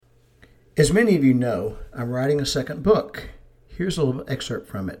As many of you know, I'm writing a second book. Here's a little excerpt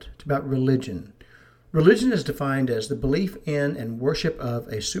from it. It's about religion. Religion is defined as the belief in and worship of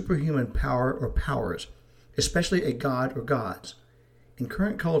a superhuman power or powers, especially a god or gods. In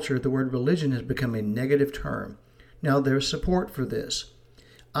current culture, the word religion has become a negative term. Now, there's support for this.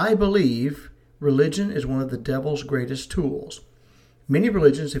 I believe religion is one of the devil's greatest tools. Many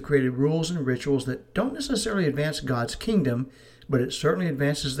religions have created rules and rituals that don't necessarily advance God's kingdom, but it certainly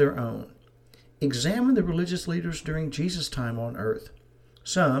advances their own. Examine the religious leaders during Jesus' time on earth.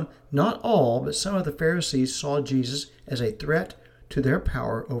 Some, not all, but some of the Pharisees saw Jesus as a threat to their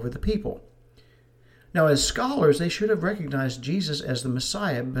power over the people. Now, as scholars, they should have recognized Jesus as the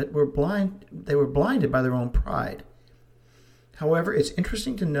Messiah, but they were blinded by their own pride. However, it's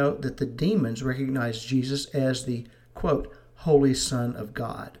interesting to note that the demons recognized Jesus as the, quote, Holy Son of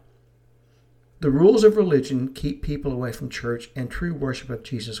God. The rules of religion keep people away from church and true worship of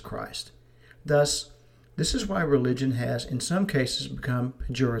Jesus Christ. Thus, this is why religion has, in some cases, become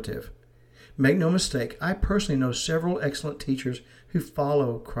pejorative. Make no mistake, I personally know several excellent teachers who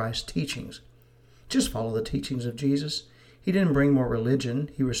follow Christ's teachings. Just follow the teachings of Jesus. He didn't bring more religion.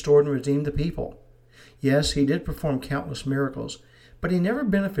 He restored and redeemed the people. Yes, he did perform countless miracles, but he never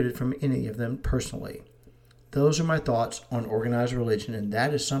benefited from any of them personally. Those are my thoughts on organized religion, and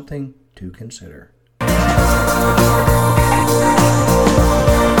that is something to consider.